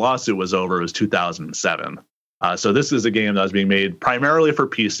time that lawsuit was over, it was 2007. So this is a game that was being made primarily for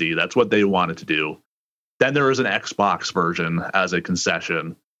PC. That's what they wanted to do. Then there was an Xbox version as a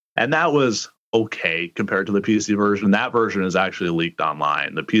concession. And that was okay compared to the PC version. That version is actually leaked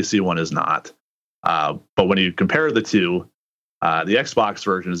online. The PC one is not. But when you compare the two, the Xbox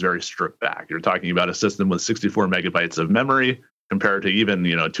version is very stripped back. You're talking about a system with 64 megabytes of memory compared to even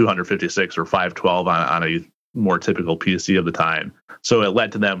 256 or 512 on a more typical PC of the time. So it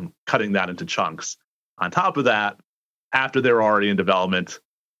led to them cutting that into chunks. On top of that, after they were already in development,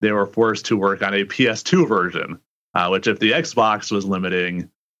 they were forced to work on a PS2 version, which if the Xbox was limiting,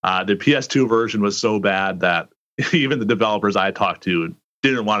 the PS2 version was so bad that even the developers I talked to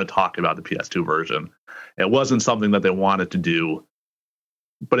didn't want to talk about the PS2 version. It wasn't something that they wanted to do.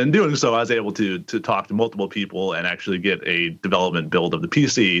 But in doing so, I was able to talk to multiple people and actually get a development build of the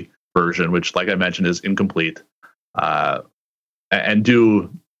PC version, which, like I mentioned, is incomplete.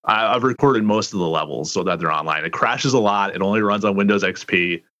 I've recorded most of the levels so that they're online. It crashes a lot. It only runs on Windows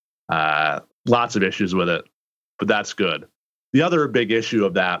XP. Lots of issues with it, but that's good. The other big issue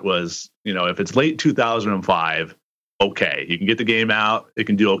of that was, if it's late 2005, okay, you can get the game out. It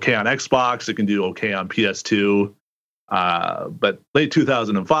can do okay on Xbox. It can do okay on PS2. But late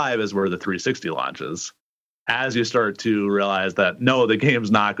 2005 is where the 360 launches. As you start to realize that, no, the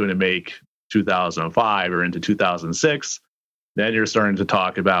game's not going to make 2005 or into 2006, then you're starting to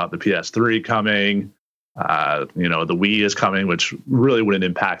talk about the PS3 coming. The Wii is coming, which really wouldn't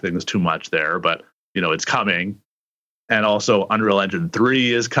impact things too much there, but, it's coming. And also Unreal Engine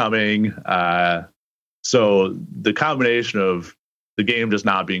 3 is coming. So the combination of the game just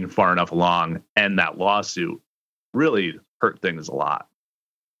not being far enough along and that lawsuit really hurt things a lot.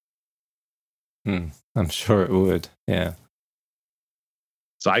 I'm sure it would. Yeah.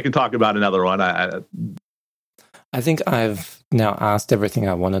 So I can talk about another one. I think I've now asked everything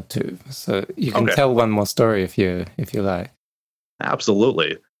I wanted to. So you can tell one more story if you like.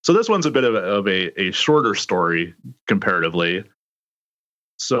 Absolutely. So this one's a bit of a shorter story comparatively.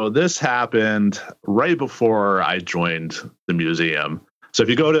 So this happened right before I joined the museum. So if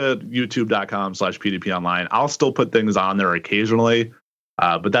you go to youtube.com/PtoPOnline, I'll still put things on there occasionally,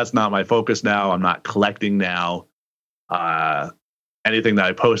 but that's not my focus now. I'm not collecting now. Anything that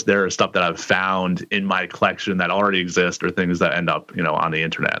I post there is stuff that I've found in my collection that already exist or things that end up, on the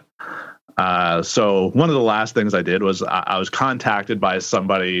internet. So one of the last things I did was I was contacted by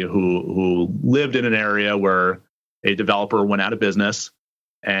somebody who lived in an area where a developer went out of business.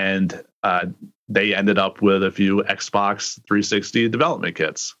 And they ended up with a few Xbox 360 development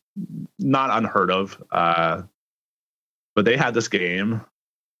kits. Not unheard of. But they had this game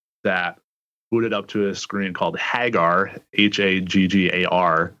that booted up to a screen called Haggar,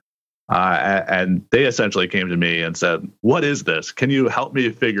 Haggar. And they essentially came to me and said, "What is this? Can you help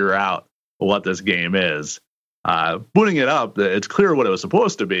me figure out what this game is?" Booting it up, it's clear what it was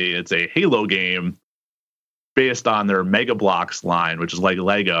supposed to be. It's a Halo game based on their Mega Bloks line, which is like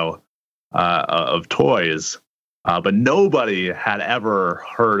Lego of toys. But nobody had ever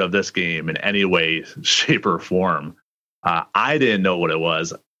heard of this game in any way, shape, or form. I didn't know what it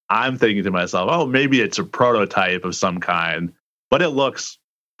was. I'm thinking to myself, oh, maybe it's a prototype of some kind, but it looks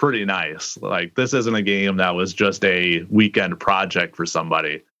pretty nice. Like, this isn't a game that was just a weekend project for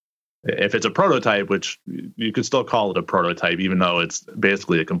somebody. If it's a prototype, which you could still call it a prototype, even though it's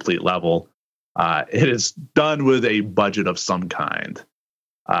basically a complete level, it is done with a budget of some kind.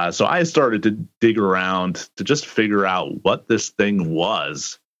 So I started to dig around to just figure out what this thing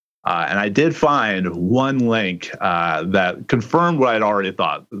was. And I did find one link that confirmed what I'd already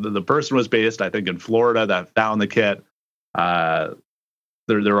thought. The person was based, I think, in Florida that found the kit. The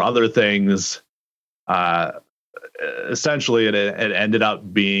there were other things. Essentially, it ended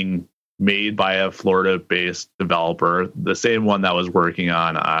up being made by a Florida-based developer, the same one that was working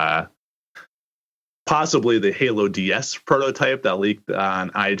on possibly the Halo DS prototype that leaked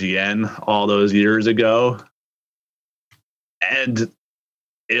on IGN all those years ago. And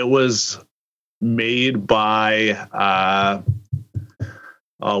it was made by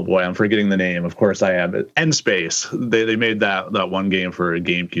oh boy, I'm forgetting the name. Of course I am. N-Space. They made that one game for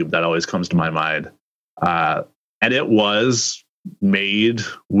GameCube that always comes to my mind. And it was made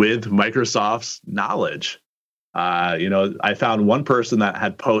with Microsoft's knowledge. I found one person that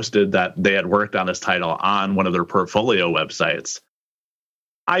had posted that they had worked on this title on one of their portfolio websites.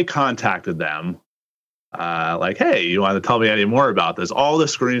 I contacted them, like, hey, you want to tell me any more about this? All the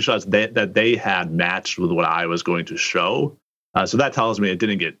screenshots that they had matched with what I was going to show. So that tells me it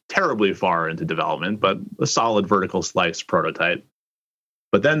didn't get terribly far into development, but a solid vertical slice prototype.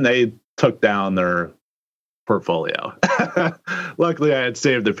 But then they took down their portfolio. Luckily, I had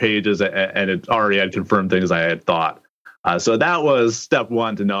saved the pages and it already had confirmed things I had thought. So that was step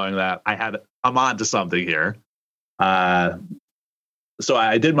one to knowing that I'm on to something here. So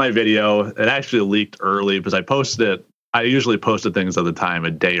I did my video. It actually leaked early because I posted it. I usually posted things at the time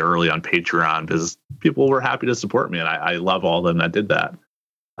a day early on Patreon because people were happy to support me, and I love all of them that did that.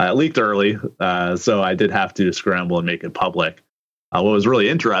 It leaked early, so I did have to scramble and make it public. What was really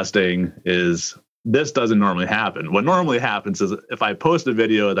interesting is this doesn't normally happen. What normally happens is if I post a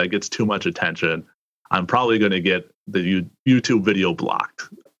video that gets too much attention, I'm probably going to get the YouTube video blocked.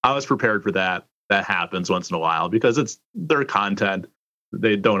 I was prepared for that. That happens once in a while because it's their content.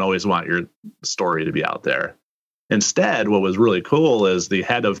 They don't always want your story to be out there. Instead, what was really cool is the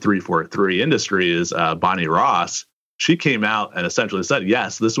head of 343 Industries, Bonnie Ross, she came out and essentially said,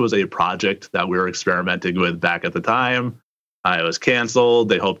 yes, this was a project that we were experimenting with back at the time. It was canceled.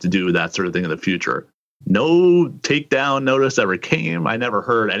 They hope to do that sort of thing in the future. No takedown notice ever came. I never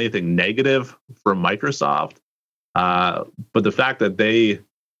heard anything negative from Microsoft. But the fact that they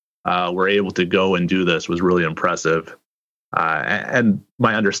were able to go and do this was really impressive. And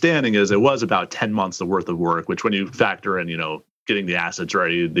my understanding is it was about 10 months worth of work, which when you factor in, getting the assets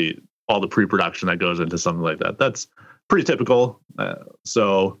ready, all the pre-production that goes into something like that, that's pretty typical.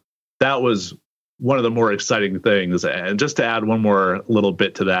 So that was one of the more exciting things. And just to add one more little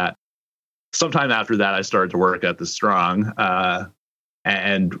bit to that, sometime after that, I started to work at the Strong,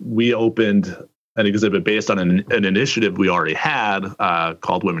 and we opened an exhibit based on an initiative we already had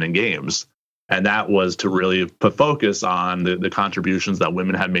called Women in Games. And that was to really put focus on the contributions that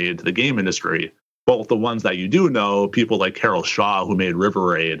women had made to the game industry, both the ones that you do know, people like Carol Shaw, who made River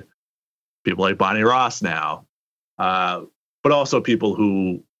Raid, people like Bonnie Ross now, but also people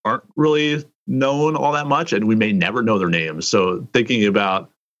who aren't really known all that much, and we may never know their names. So thinking about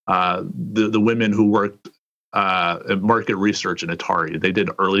the women who worked in market research in Atari, they did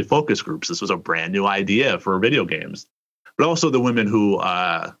early focus groups. This was a brand new idea for video games. But also the women who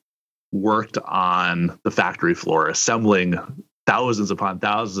worked on the factory floor, assembling thousands upon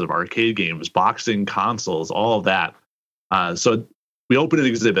thousands of arcade games, boxing consoles, all of that. So we opened an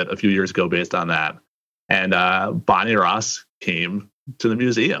exhibit a few years ago based on that. And Bonnie Ross came to the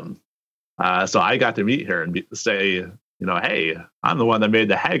museum. So I got to meet her and say, hey, I'm the one that made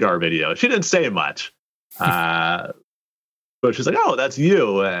the Hagar video. She didn't say much. But she's like, oh, that's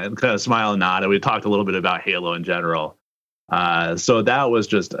you. And kind of smile and nod. And we talked a little bit about Halo in general. So that was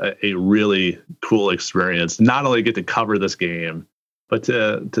just a really cool experience. Not only get to cover this game, but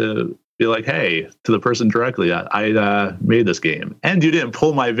to be like, hey, to the person directly, I made this game. And you didn't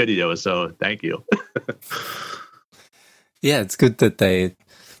pull my video, so thank you. Yeah, it's good that they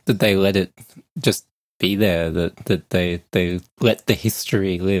let it just be there, that they let the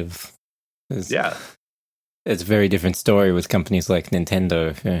history live. It's a very different story with companies like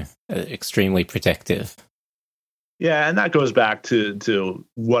Nintendo, who are extremely protective. Yeah, and that goes back to the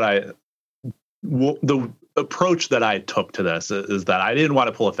approach that I took to this is that I didn't want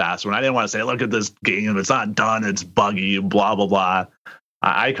to pull a fast one. I didn't want to say, look at this game, it's not done, it's buggy, blah, blah, blah.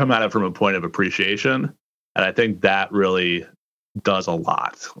 I come at it from a point of appreciation, and I think that really does a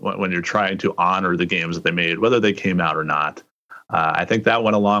lot when you're trying to honor the games that they made, whether they came out or not. I think that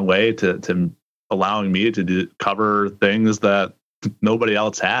went a long way to allowing me to cover things that nobody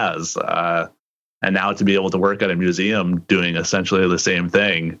else has. And now to be able to work at a museum doing essentially the same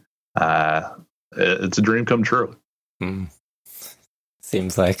thing, it's a dream come true.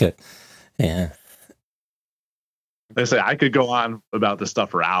 Seems like it. Yeah. Like I say, I could go on about this stuff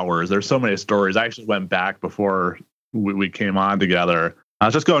for hours. There's so many stories. I actually went back before we came on together. I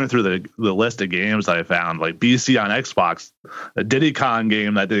was just going through the list of games that I found, like BC on Xbox, the Diddy Kong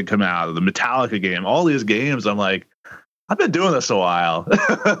game that didn't come out, the Metallica game, all these games. I'm like, I've been doing this a while.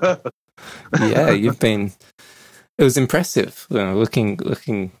 Yeah, it was impressive.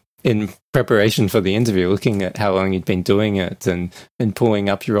 Looking in preparation for the interview, looking at how long you'd been doing it and pulling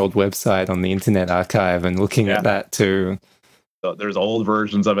up your old website on the Internet Archive and looking at that too. So there's old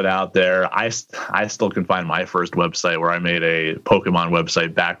versions of it out there. I still can find my first website where I made a Pokemon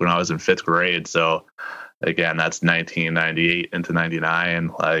website back when I was in 5th grade. So again, that's 1998 into 99.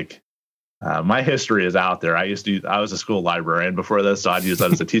 Like my history is out there. I was a school librarian before this, so I'd use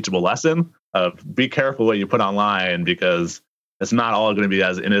that as a teachable lesson of be careful what you put online, because it's not all going to be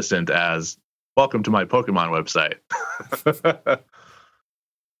as innocent as welcome to my Pokemon website.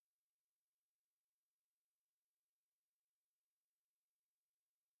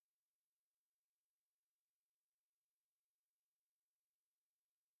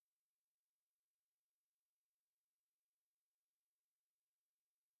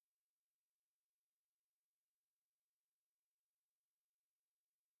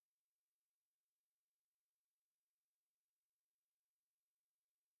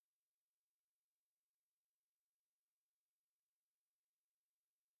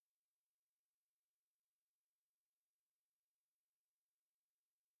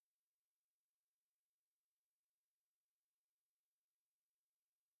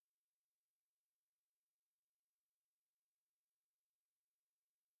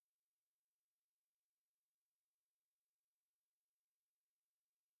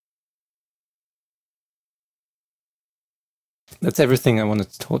 That's everything I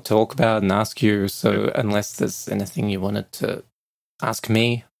wanted to talk about and ask you. So unless there's anything you wanted to ask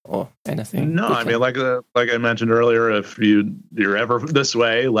me or anything. No, I mean, like I mentioned earlier, if you're ever this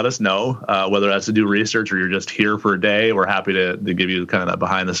way, let us know. Whether that's to do research or you're just here for a day, we're happy to give you kind of that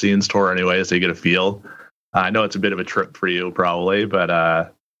behind the scenes tour anyway, so you get a feel. I know it's a bit of a trip for you probably,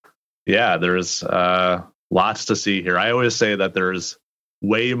 but yeah, there's lots to see here. I always say that there's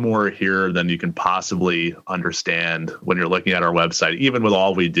way more here than you can possibly understand when you're looking at our website, even with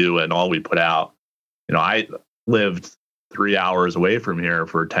all we do and all we put out. You know, I lived 3 hours away from here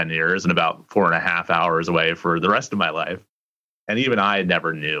for 10 years and about 4.5 hours away for the rest of my life. And even I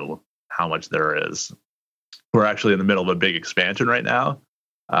never knew how much there is. We're actually in the middle of a big expansion right now,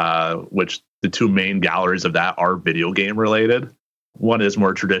 which the two main galleries of that are video game related. One is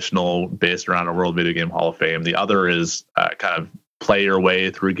more traditional, based around a World Video Game Hall of Fame. The other is kind of play your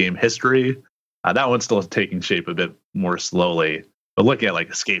way through game history. That one's still taking shape a bit more slowly, but looking at like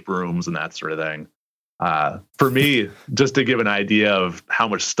escape rooms and that sort of thing. For me, just to give an idea of how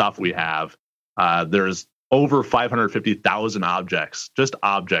much stuff we have, there's over 550,000 objects, just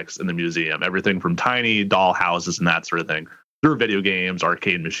objects in the museum, everything from tiny doll houses and that sort of thing, through video games,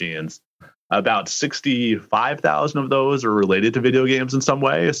 arcade machines. About 65,000 of those are related to video games in some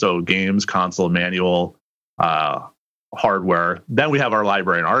way. So games, console, manual, hardware. Then we have our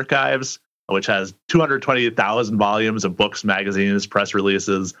library and archives, which has 220,000 volumes of books, magazines, press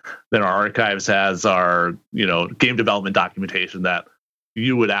releases. Then our archives has our, game development documentation that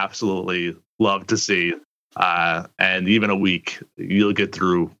you would absolutely love to see. And even a week, you'll get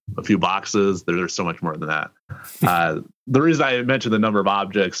through a few boxes. There's so much more than that. The reason I mentioned the number of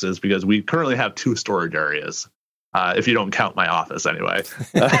objects is because we currently have 2 storage areas. If you don't count my office anyway.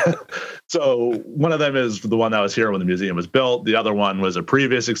 So one of them is the one that was here when the museum was built. The other one was a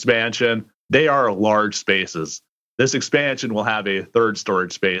previous expansion. They are large spaces. This expansion will have a third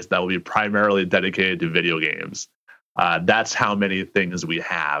storage space that will be primarily dedicated to video games. That's how many things we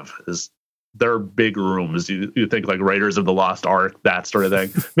have. They're big rooms. You think like Raiders of the Lost Ark, that sort of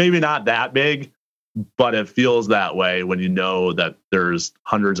thing. Maybe not that big, but it feels that way when you know that there's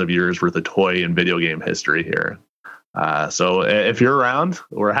hundreds of years worth of toy and video game history here. So if you're around,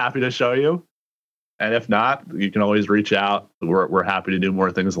 we're happy to show you. And if not, you can always reach out. We're happy to do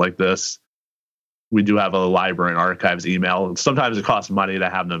more things like this. We do have a library and archives email. Sometimes it costs money to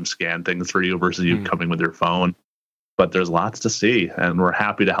have them scan things for you versus you coming with your phone. But there's lots to see, and we're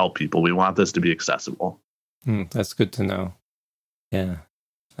happy to help people. We want this to be accessible. That's good to know. Yeah.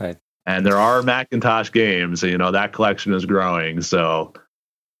 And there are Macintosh games. That collection is growing. So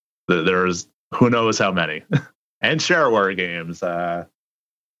there's who knows how many. And shareware games, there's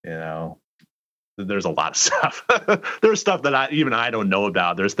a lot of stuff. There's stuff that I don't know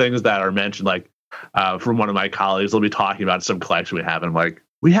about. There's things that are mentioned, like from one of my colleagues, they'll be talking about some collection we have, and I'm like,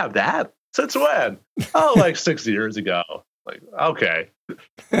 we have that? Since when? Oh, like 6 years ago. Like, okay.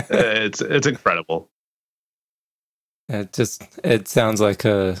 It's incredible. It sounds like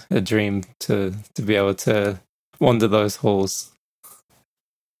a dream to be able to wander those halls.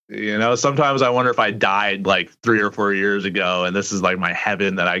 You know, sometimes I wonder if I died like 3 or 4 years ago, and this is like my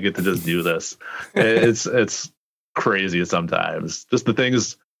heaven that I get to just do this. It's crazy sometimes. Just the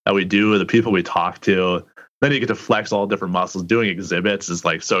things that we do, the people we talk to. Then you get to flex all different muscles. Doing exhibits is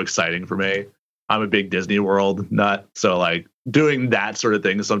like so exciting for me. I'm a big Disney World nut, so like doing that sort of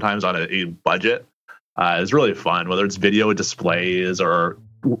thing sometimes on a budget is really fun. Whether it's video displays or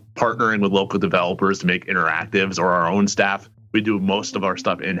partnering with local developers to make interactives, or our own staff. We do most of our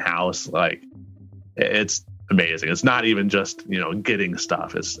stuff in-house. Like, it's amazing. It's not even just, getting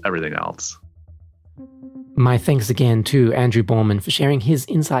stuff. It's everything else. My thanks again to Andrew Borman for sharing his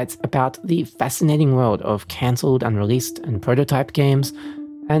insights about the fascinating world of cancelled, unreleased, and prototype games,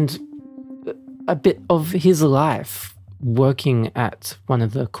 and a bit of his life working at one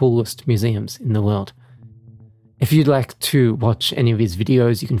of the coolest museums in the world. If you'd like to watch any of his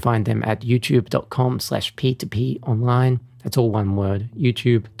videos, you can find them at youtube.com/P2Ponline. That's all one word,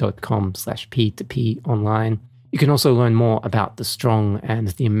 youtube.com/P2Ponline. You can also learn more about the strong and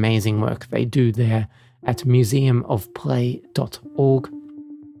the amazing work they do there at museumofplay.org.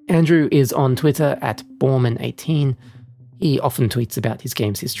 Andrew is on Twitter at Borman18. He often tweets about his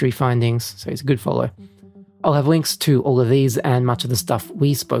game's history findings, so he's a good follow. I'll have links to all of these and much of the stuff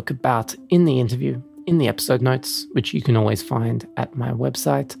we spoke about in the interview in the episode notes, which you can always find at my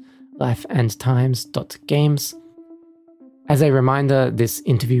website, lifeandtimes.games. As a reminder, this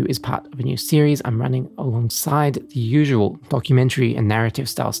interview is part of a new series I'm running alongside the usual documentary and narrative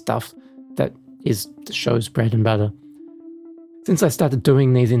style stuff that is the show's bread and butter. Since I started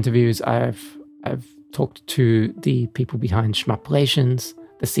doing these interviews, I've talked to the people behind Shmuplations,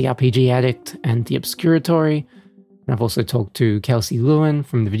 the CRPG Addict, and the Obscuratory. And I've also talked to Kelsey Lewin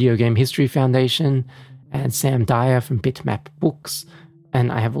from the Video Game History Foundation and Sam Dyer from Bitmap Books, and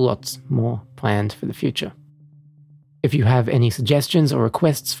I have lots more planned for the future. If you have any suggestions or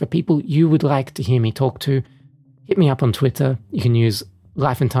requests for people you would like to hear me talk to, hit me up on Twitter. You can use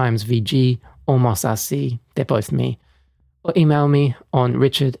Life and Times VG or MossRC, they're both me. Or email me on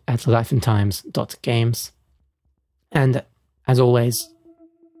richard@lifeandtimes.games. And as always,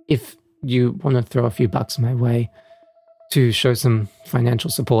 if you want to throw a few bucks my way to show some financial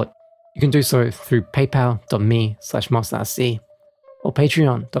support, you can do so through paypal.me/MossRC or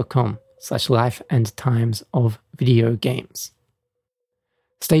patreon.com/lifeandtimesofvideogames.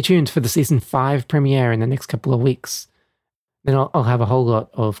 Stay tuned for the Season 5 premiere in the next couple of weeks. Then I'll have a whole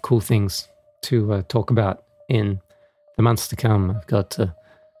lot of cool things to talk about in the months to come. I've got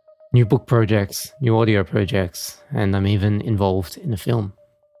new book projects, new audio projects, and I'm even involved in a film.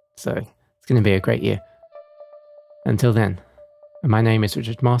 So it's going to be a great year. Until then, my name is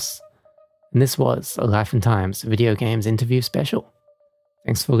Richard Moss, and this was a Life and Times video games interview special.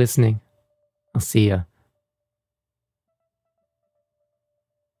 Thanks for listening. I'll see ya